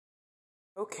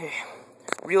Okay,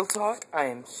 real talk, I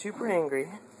am super angry.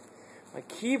 My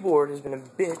keyboard has been a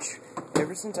bitch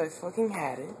ever since I fucking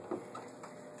had it.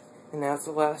 And now it's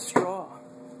the last straw.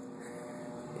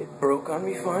 It broke on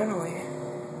me finally.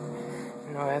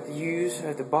 And now I have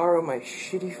to borrow my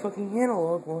shitty fucking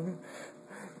analog one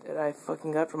that I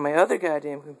fucking got from my other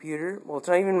goddamn computer. Well, it's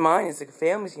not even mine, it's like a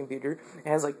family's computer. It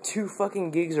has like 2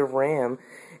 fucking gigs of RAM.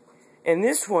 And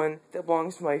this one that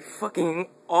belongs to my fucking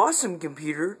awesome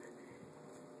computer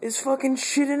is fucking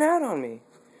shitting out on me.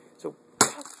 So,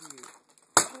 fuck you.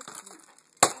 Fuck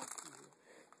you.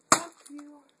 Fuck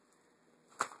you.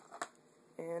 Fuck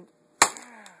you. And,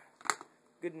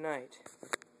 good night.